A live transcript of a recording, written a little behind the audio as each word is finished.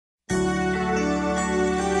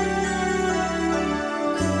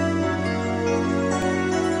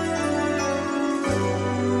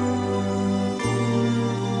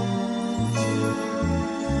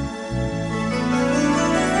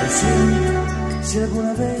si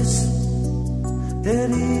alguna vez te he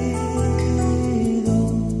herido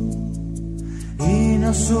y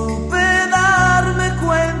no supe darme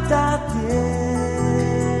cuenta a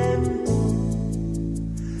tiempo,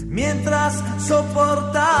 mientras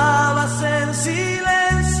soportabas en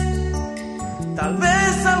silencio tal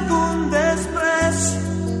vez algún desprecio,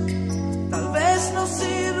 tal vez no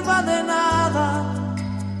sirva de nada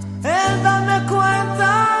el darme cuenta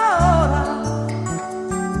ahora.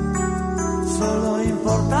 Solo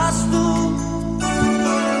importas tú.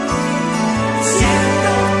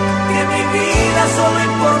 Siento que en mi vida solo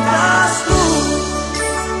importas tú.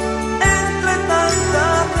 Entre tanta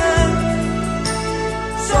gente,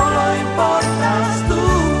 solo importas tú.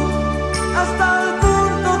 Hasta el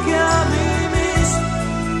punto que a mí mismo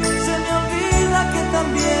se me olvida que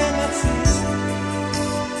también existes.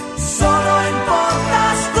 Solo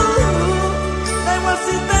importas tú. Da igual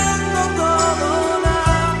si tengo todo o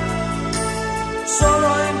nada. Solo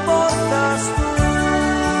importas tú.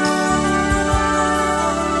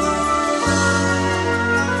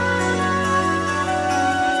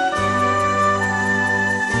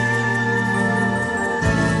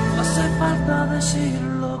 No hace falta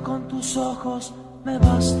decirlo, con tus ojos me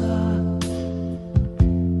basta.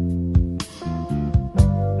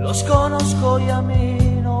 Los conozco y a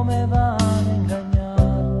mí no me van a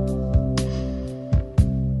engañar.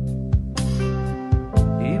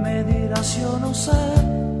 Y me dirás, yo no sé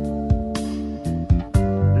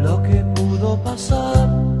lo que pudo pasar,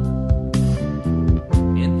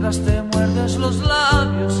 mientras te muerdes los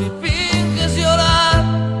labios y finges llorar.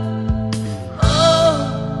 Oh,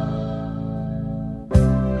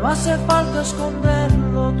 no hace falta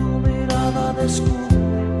esconderlo, tu mirada descubre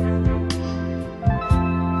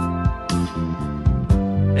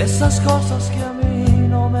esas cosas que a mí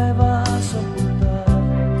no me vas a ocultar.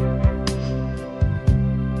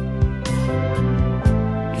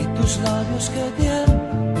 Y tus labios que tienen,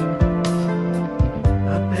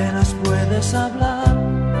 apenas puedes hablar.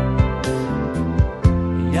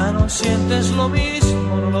 Y ya no sientes lo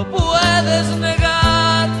mismo, no lo puedes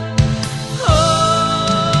negar.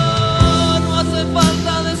 Oh, no hace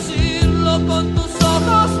falta decirlo, con tus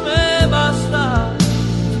ojos me basta.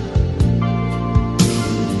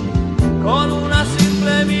 Con una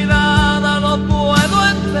simple mirada lo puedo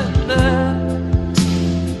entender.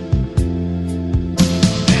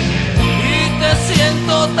 Y te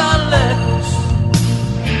siento tan lejos,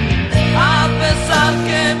 a pesar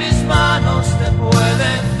que mis manos te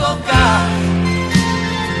pueden tocar.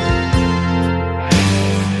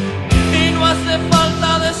 Y no hace falta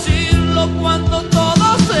decirlo cuando todo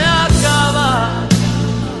se acaba.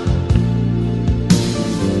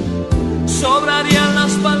 Sobrarían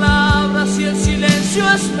las palabras y el silencio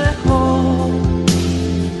es mejor.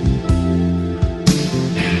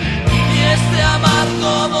 Y este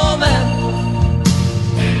amargo momento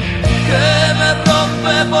que me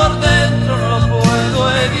rompe por dentro no lo puedo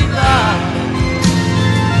evitar.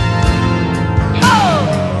 ¡Oh!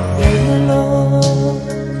 Dímelo.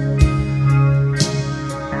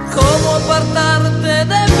 ¿Cómo apartarte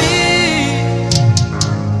de mí?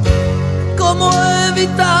 ¿Cómo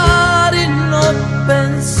evitar y no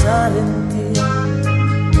pensar en ti?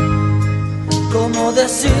 ¿Cómo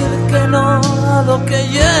decir que no a lo que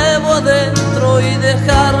llevo adentro y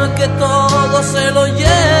dejar que todo se lo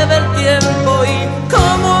lleve el tiempo? ¿Y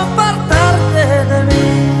cómo apartarte de mí?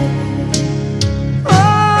 Oh,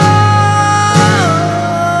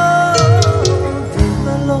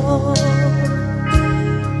 dímelo.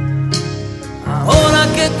 Ahora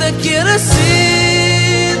que te quieres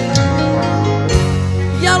ir,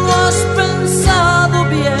 ya lo has pensado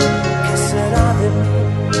bien, ¿qué será de mí?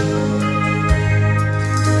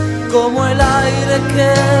 Como el aire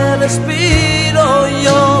que respiro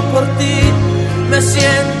yo por ti, me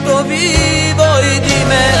siento vivo y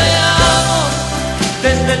dime, te amo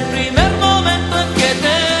desde el